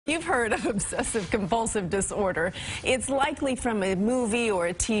You've heard of obsessive-compulsive disorder. It's likely from a movie or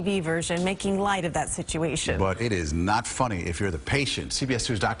a TV version making light of that situation. But it is not funny if you're the patient. CBS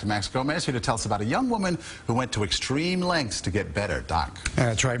 2's Dr. Max Gomez here to tell us about a young woman who went to extreme lengths to get better. Doc.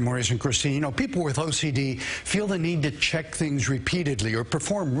 That's right, Maurice and Christine. You know, people with OCD feel the need to check things repeatedly or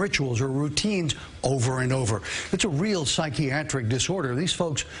perform rituals or routines over and over. It's a real psychiatric disorder. These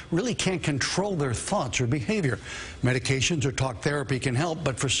folks really can't control their thoughts or behavior. Medications or talk therapy can help,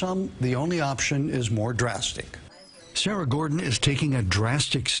 but for some, the only option is more drastic. Sarah Gordon is taking a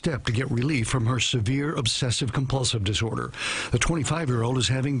drastic step to get relief from her severe obsessive-compulsive disorder. The 25-year-old is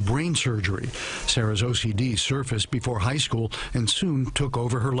having brain surgery. Sarah's OCD surfaced before high school and soon took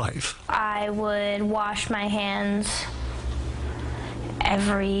over her life. I would wash my hands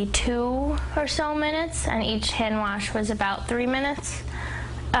every 2 or so minutes, and each hand wash was about 3 minutes.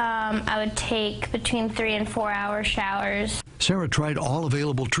 I would take between 3 and 4 hour showers. Sarah tried all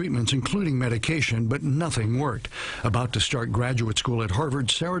available treatments, including medication, but nothing worked. About to start graduate school at Harvard,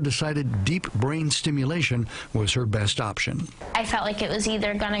 Sarah decided deep brain stimulation was her best option. I felt like it was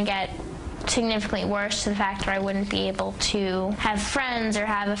either going to get significantly worse to the fact that I wouldn't be able to have friends or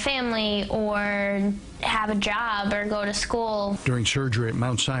have a family or have a job or go to school. During surgery at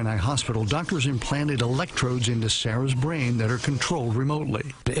Mount Sinai Hospital, doctors implanted electrodes into Sarah's brain that are controlled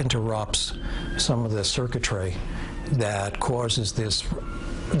remotely. It interrupts some of the circuitry that causes this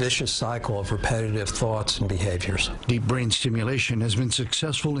vicious cycle of repetitive thoughts and behaviors. Deep brain stimulation has been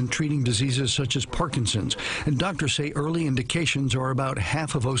successful in treating diseases such as Parkinson's, and doctors say early indications are about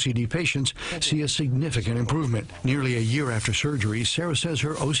half of OCD patients see a significant improvement. Nearly a year after surgery, Sarah says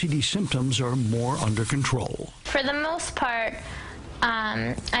her OCD symptoms are more under control. For the most part,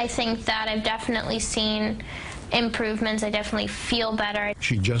 I think that I've definitely seen improvements. I definitely feel better.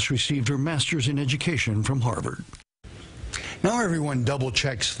 She just received her master's in education from Harvard. Now everyone double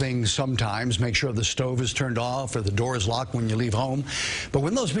checks things sometimes, make sure the stove is turned off or the door is locked when you leave home. But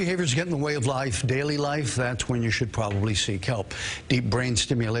when those behaviors get in the way of life, daily life, that's when you should probably seek help. Deep brain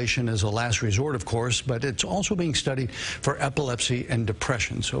stimulation is a last resort, of course, but it's also being studied for epilepsy and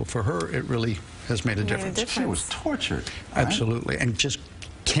depression. So for her, it really has made a difference. She was tortured. Absolutely, and just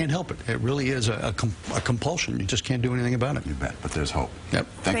can't help it. It really is a compulsion. You just can't do anything about it. You bet, but there's hope. Yep.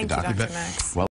 Thank you, Doc. Dr. Max. Well,